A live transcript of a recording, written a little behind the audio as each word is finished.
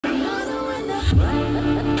Hello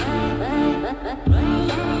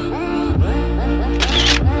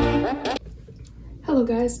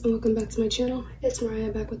guys, and welcome back to my channel. It's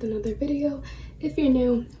Mariah back with another video. If you're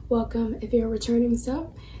new, welcome. If you're a returning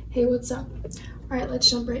sub, hey, what's up? Alright, let's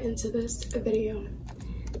jump right into this video.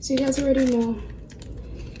 So you guys already know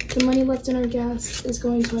the money left in our gas is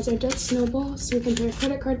going towards our debt snowball, so we can pay our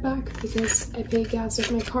credit card back because I pay gas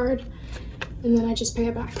with my card and then I just pay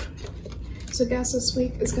it back. So gas this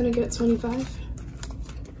week is gonna get $25.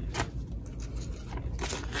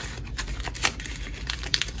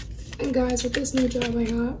 And guys, with this new job I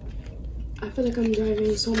got, I feel like I'm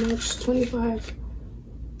driving so much. 25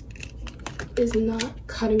 is not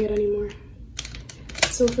cutting it anymore.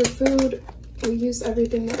 So for food, we used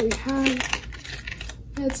everything that we had.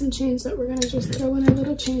 I had some change that we're gonna just throw in a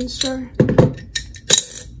little change jar.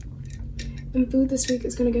 And food this week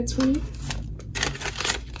is gonna get 20.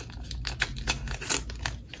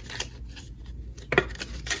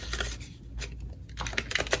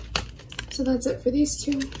 So that's it for these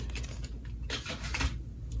two.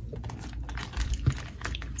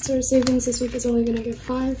 So our savings this week is only gonna get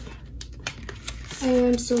 5. I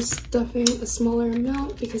am still stuffing a smaller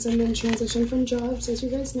amount because I'm in transition from jobs, as you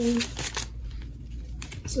guys know.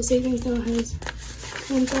 So savings now has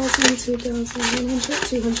 1,000, 2,000, 100,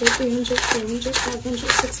 200, 300, 400, 500,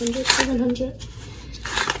 600, 700,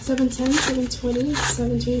 710, 720,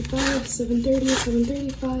 725, 730,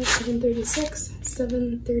 735, 736,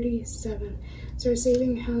 737. So our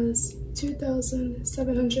saving has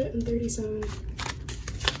 2,737.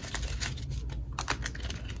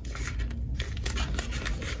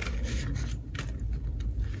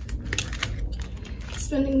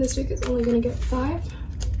 Spending this week is only going to get 5.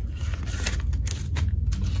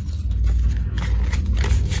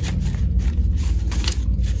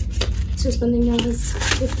 So spending now is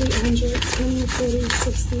 50, 100, 20, 30,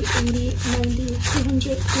 60, 80, 90,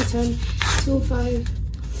 200, 210, 205,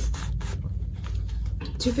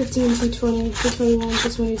 215, 220, 221,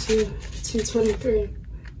 222, 223.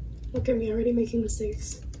 Look at me already making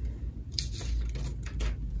mistakes.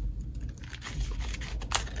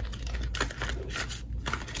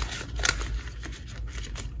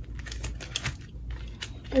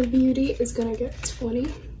 Our beauty is gonna get 20.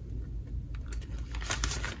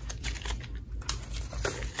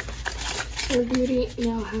 Our beauty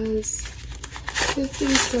now has 50,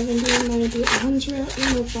 70, 90, 100,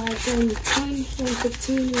 105, 110,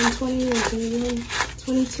 115, 120, 121,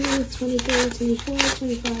 22, 23, 24,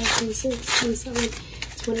 25, 26, 27,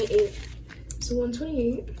 28. So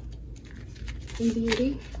 128 in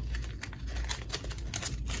beauty.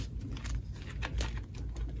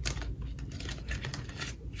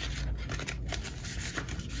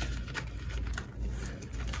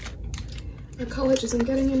 Our college isn't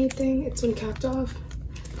getting anything, it's been capped off.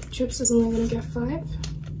 Trips is only gonna get 5.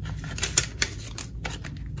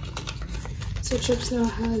 So Trips now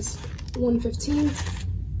has 115.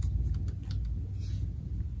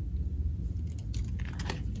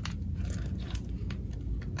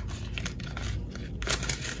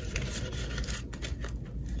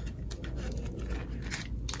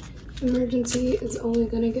 Emergency is only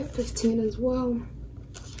gonna get 15 as well.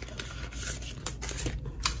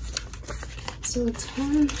 So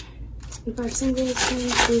 10 and 5 singles, 1, 2,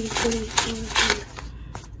 3, 4, 5.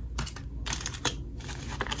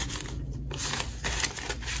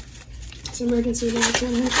 So emergency now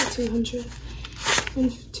 100, 200,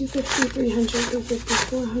 and 250, 300, 350,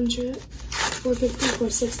 400, 450,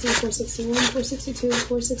 460, 461, 462,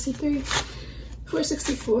 463,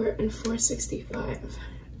 464, and 465.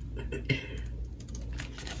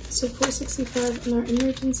 So 465 in our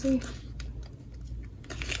emergency.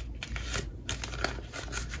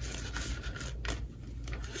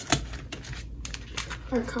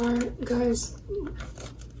 Our car, guys,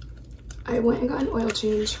 I went and got an oil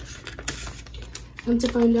change. Come to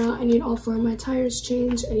find out, I need all 4 of my tires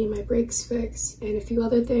changed, I need my brakes fixed, and a few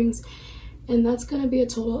other things. And that's gonna be a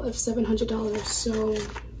total of $700, so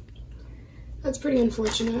that's pretty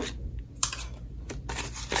unfortunate.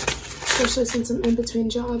 Especially since I'm in between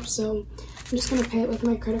jobs, so I'm just gonna pay it with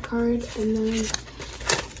my credit card and then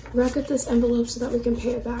rack up this envelope so that we can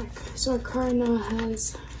pay it back. So our car now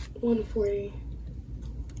has 140.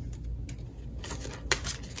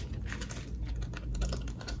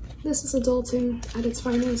 This is adulting at its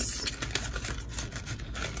finest.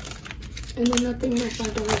 And then nothing my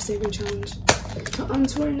 $5 saving challenge. So on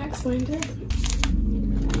to our next binder.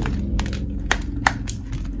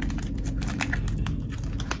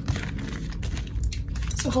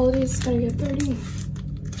 So holidays is gonna get 30.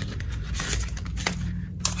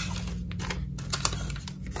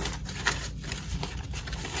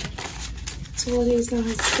 Holidays now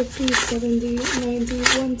has 50, 70, 90,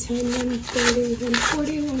 110, 130,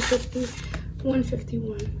 140, 150,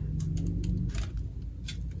 151.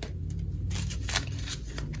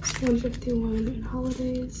 So 151 in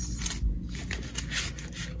holidays.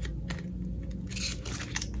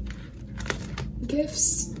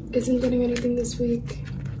 Gifts isn't getting anything this week.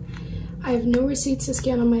 I have no receipts to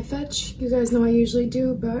scan on my Fetch. You guys know I usually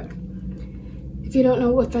do, but if you don't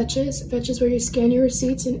know what Fetch is where you scan your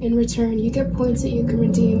receipts and in return you get points that you can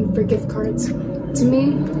redeem for gift cards. To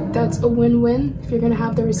me, that's a win-win. If you're gonna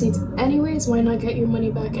have the receipts anyways, why not get your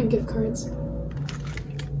money back in gift cards?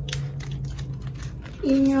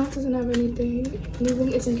 Eating out doesn't have anything.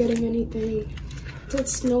 Moving isn't getting anything. That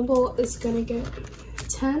Snowball is gonna get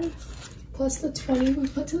 10 plus the 20 we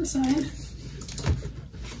put to the side.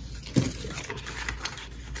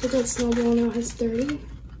 So that Snowball now has 30.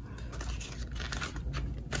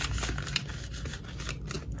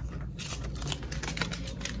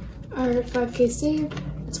 Our 5K save,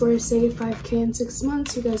 it's where I saved 5K in 6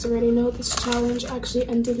 months. You guys already know this challenge actually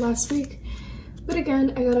ended last week. But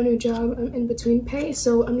again, I got a new job. I'm in between pay,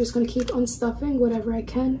 so I'm just going to keep on stuffing whatever I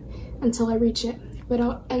can until I reach it. But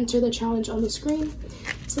I'll enter the challenge on the screen.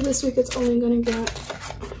 So this week it's only going to get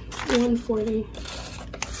 140.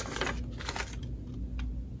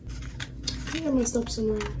 I think I messed up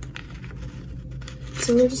somewhere.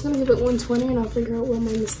 So we're just going to give it 120 and I'll figure out where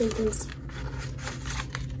my mistake is.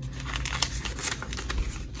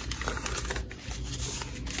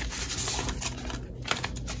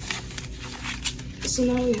 So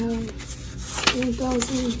now we have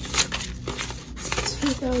 1,000,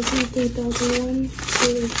 2,000, 3,001, 2,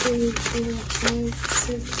 3, 4, 5,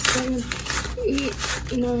 6, 7, 8,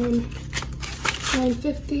 9,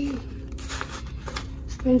 950,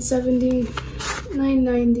 970,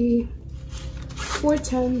 990,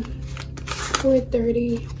 410,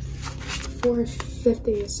 430,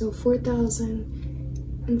 450. So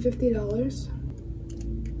 $4,050.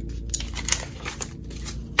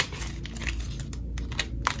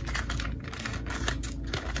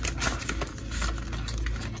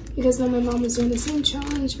 You guys know my mom is doing the same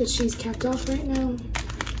challenge, but she's capped off right now.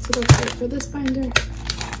 So that's it for this binder.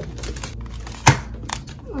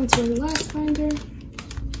 On to the last binder.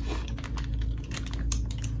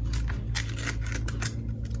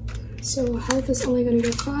 So health is only going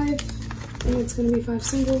to get 5, and it's going to be 5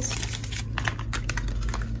 singles.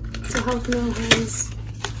 So health now has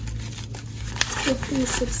 50,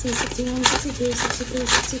 60, 61, 62, 63,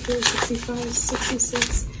 64, 65,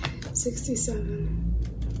 66, 67.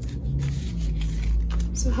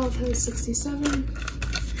 So health has 67.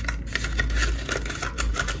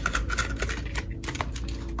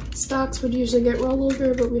 Stocks would usually get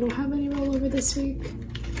rollover, but we don't have any rollover this week.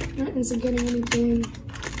 Rent isn't getting anything.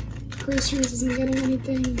 Groceries isn't getting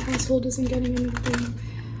anything. Household isn't getting anything.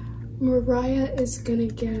 Mariah is gonna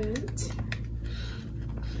get...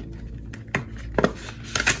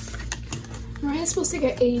 Mariah's supposed to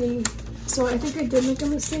get 80. So I think I did make a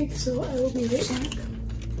mistake, so I will be right back.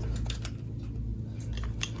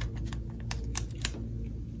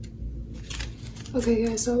 Okay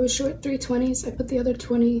guys, so I was short 3 20s. I put the other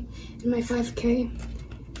 20 in my 5K.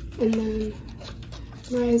 And then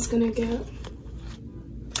Mariah's gonna get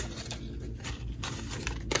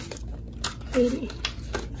 80.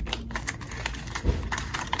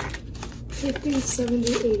 50,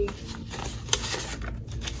 70, 80.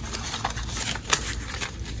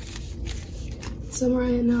 So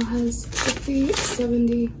Mariah now has 50,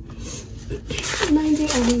 70, 90, 100,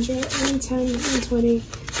 110, 120,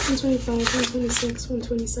 125, 126,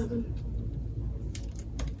 127.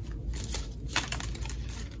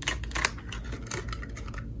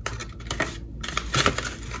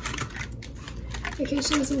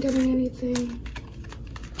 Vacation isn't getting anything.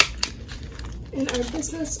 And our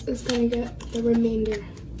business is gonna get the remainder.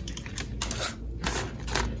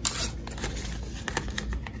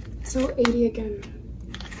 So 80 again.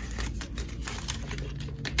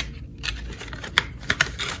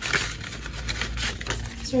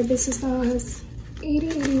 So our business now has 80,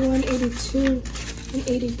 81, 82, and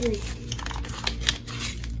 83.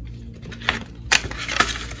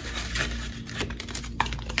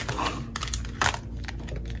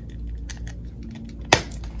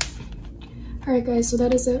 Alright guys, so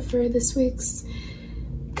that is it for this week's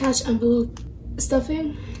cash envelope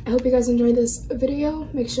stuffing. I hope you guys enjoyed this video.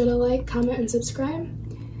 Make sure to like, comment, and subscribe.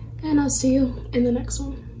 And I'll see you in the next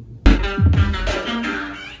one.